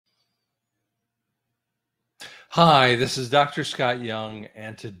Hi, this is Dr. Scott Young,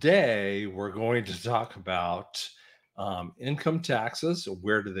 and today we're going to talk about income taxes.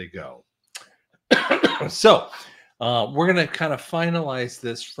 Where do they go? so, we're going to kind of finalize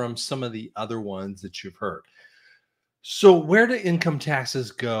this from some of the other ones that you've heard. So, where do income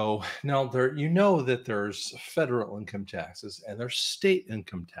taxes go? Now, you know that there's federal income taxes and there's state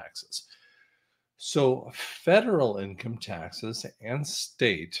income taxes. So, federal income taxes and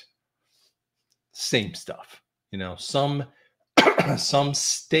state, same stuff. Some some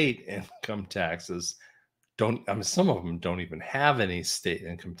state income taxes don't, I mean, some of them don't even have any state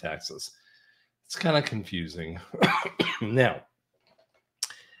income taxes. It's kind of confusing. Now,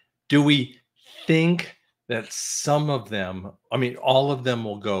 do we think that some of them, I mean, all of them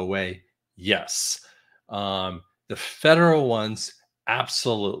will go away? Yes. The federal ones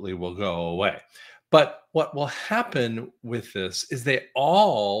absolutely will go away. But what will happen with this is they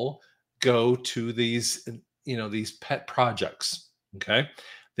all go to these pet projects. Okay.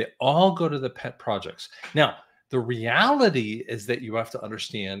 They all go to the pet projects. Now, the reality is that you have to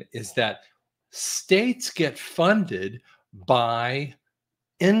understand is that states get funded by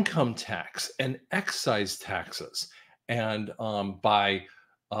income tax and excise taxes. And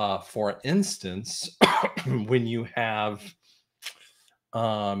for instance, when you have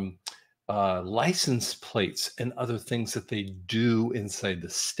license plates and other things that they do inside the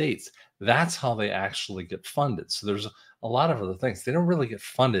states, that's how they actually get funded. So there's a lot of other things. They don't really get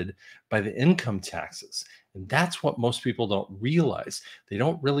funded by the income taxes. And that's what most people don't realize. They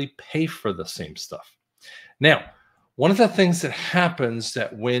don't really pay for the same stuff. Now, one of the things that happens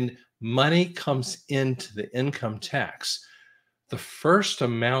that when money comes into the income tax, the first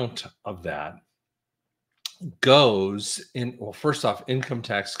amount of that goes in. Well, first off, income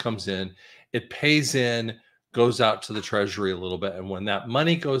tax comes in, it pays in, goes out to the treasury a little bit. And when that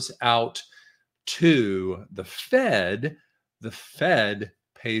money goes out to the Fed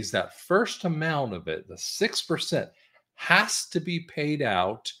pays that first amount of it, the 6%, has to be paid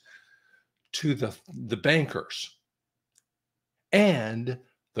out to the bankers and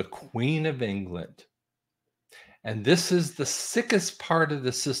the Queen of England. And this is the sickest part of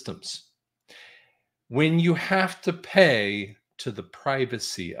the systems. When you have to pay to the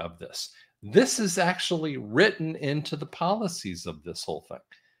privacy of this, this is actually written into the policies of this whole thing.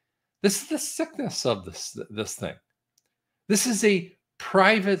 This is the sickness of this thing. This is a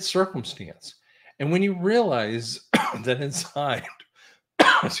private circumstance. And when you realize that inside,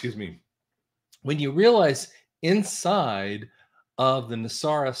 excuse me, when you realize inside of the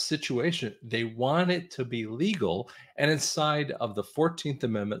NESARA situation, they want it to be legal. And inside of the 14th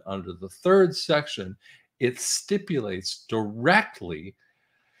Amendment, under the third section, it stipulates directly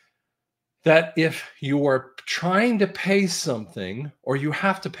that if you are trying to pay something, or you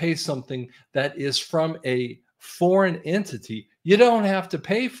have to pay something that is from a foreign entity, you don't have to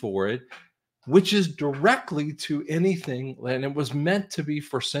pay for it, which is directly to anything, and it was meant to be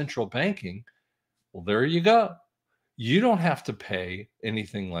for central banking. Well, there you go. You don't have to pay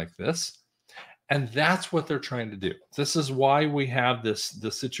anything like this. And that's what they're trying to do. This is why we have this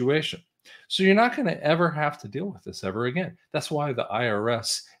situation. So you're not going to ever have to deal with this ever again. That's why the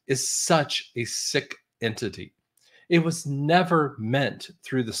IRS is such a sick entity. It was never meant,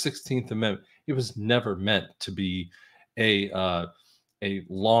 through the 16th Amendment, it was never meant to be a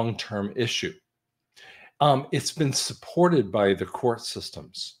long-term issue. It's been supported by the court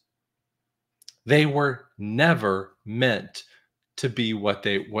systems. They were never meant to be what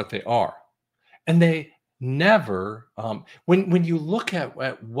they are. And they never, when you look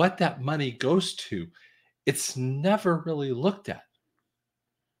at what that money goes to, it's never really looked at.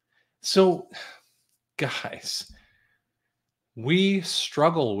 So, guys, we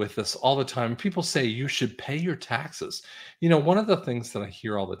struggle with this all the time. People say you should pay your taxes. One of the things that I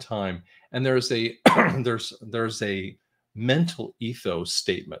hear all the time, and there's a there's a mental ethos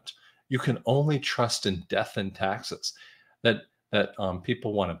statement. You can only trust in death and taxes that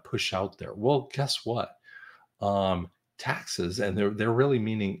people want to push out there. Well, guess what? Taxes, and they're really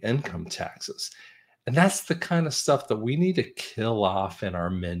meaning income taxes. And that's the kind of stuff that we need to kill off in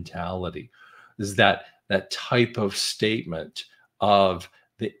our mentality, is that type of statement of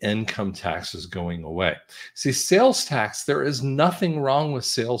the income taxes going away. See, sales tax, there is nothing wrong with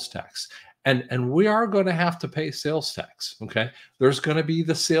sales tax. And we are going to have to pay sales tax. Okay. There's going to be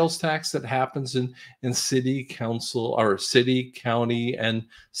the sales tax that happens in city council, or city, county, and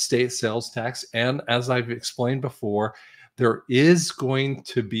state sales tax. And as I've explained before, there is going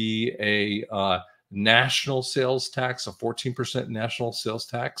to be a national sales tax, a 14% national sales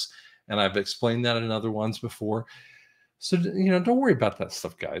tax. And I've explained that in other ones before. So, don't worry about that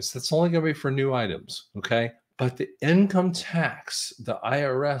stuff, guys. That's only going to be for new items. Okay. But the income tax, the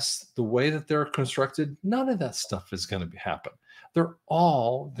IRS, the way that they're constructed, none of that stuff is going to happen. They're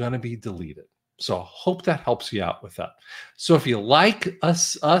all going to be deleted. So I hope that helps you out with that. So if you like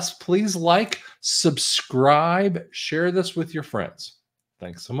us, please like, subscribe, share this with your friends.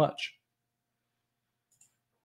 Thanks so much.